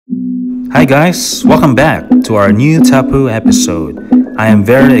Hi guys, welcome back to our new Tapo episode. I am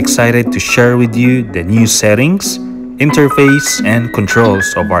very excited to share with you the new settings, interface, and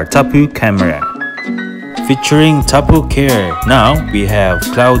controls of our Tapo camera. Featuring Tapo Care, now we have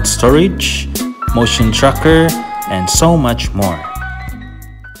cloud storage, motion tracker, and so much more.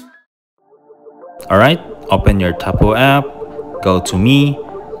 Alright, open your Tapo app, go to Me,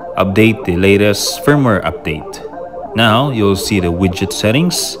 update the latest firmware update. Now you'll see the widget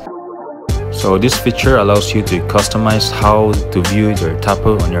settings. So this feature allows you to customize how to view your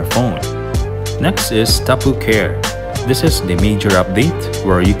Tapo on your phone. Next is Tapo Care. This is the major update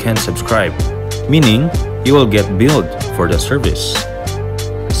where you can subscribe, meaning you will get billed for the service.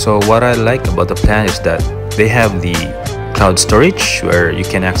 So what I like about the plan is that they have the cloud storage where you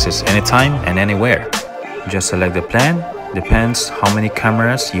can access anytime and anywhere. Just select the plan, depends how many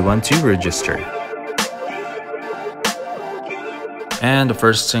cameras you want to register. And the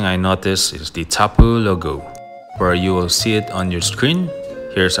first thing I notice is the Tapo logo, where you will see it on your screen.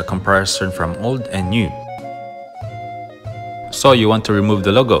 Here's a comparison from old and new. So you want to remove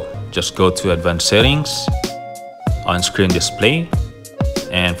the logo, just go to Advanced Settings, On-Screen Display,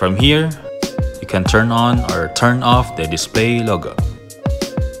 and from here, you can turn on or turn off the display logo.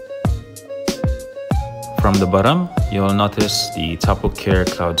 From the bottom, you'll notice the Tapo Care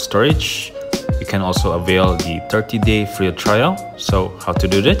Cloud Storage. You can also avail the 30-day free trial. So how to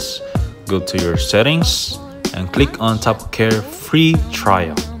do this? Go to your settings and click on Tapo Care free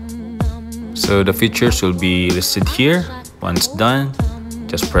trial. So the features will be listed here. Once done,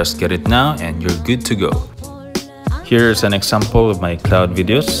 just press get it now and you're good to go. Here's an example of my cloud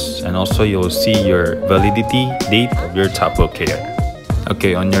videos, and also you'll see your validity date of your Tapo Care.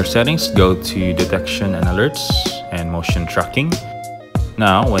 Okay, on your settings, go to detection and alerts and motion tracking.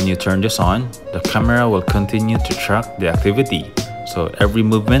 Now, when you turn this on, the camera will continue to track the activity, so every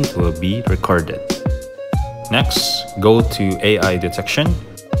movement will be recorded. Next, go to AI detection.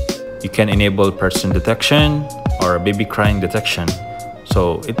 You can enable person detection or baby crying detection.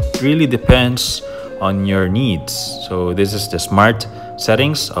 So it really depends on your needs. So this is the smart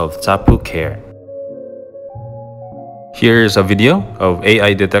settings of Tapo Care. Here's a video of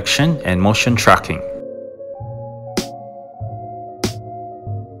AI detection and motion tracking.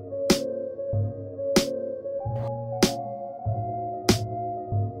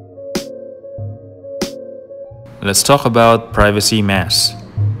 Let's talk about privacy mask.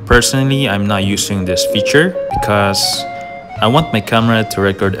 Personally, I'm not using this feature because I want my camera to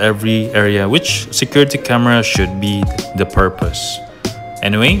record every area, which security camera should be the purpose.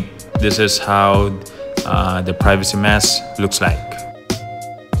 Anyway, this is how the privacy mask looks like.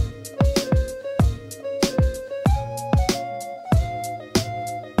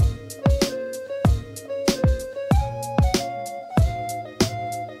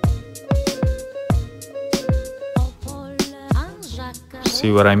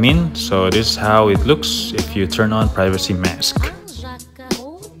 See what I mean? So this is how it looks if you turn on privacy mask.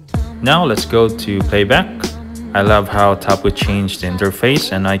 Now let's go to Playback. I love how Tapo changed the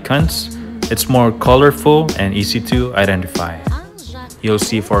interface and icons. It's more colorful and easy to identify. You'll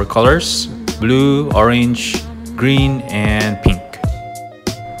see 4 colors: blue, orange, green, and pink.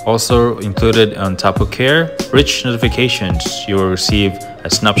 Also included on Tapo Care, rich notifications. You will receive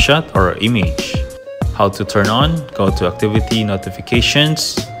a snapshot or image. How to turn on? Go to Activity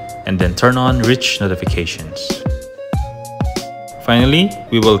Notifications and then turn on Rich Notifications. Finally,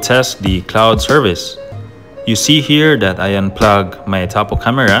 we will test the cloud service. You see here that I unplug my Tapo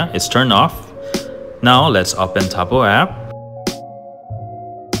camera, it's turned off. Now let's open Tapo app.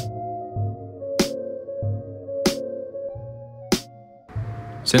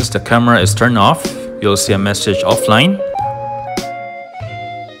 Since the camera is turned off, you'll see a message offline.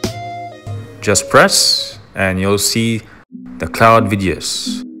 Just press and you'll see the cloud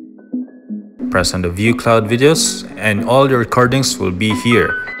videos. Press on the view cloud videos and all your recordings will be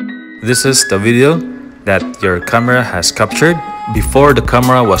here. This is the video that your camera has captured before the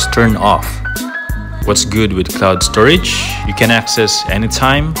camera was turned off. What's good with cloud storage? You can access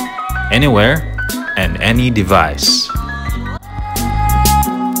anytime, anywhere, and any device.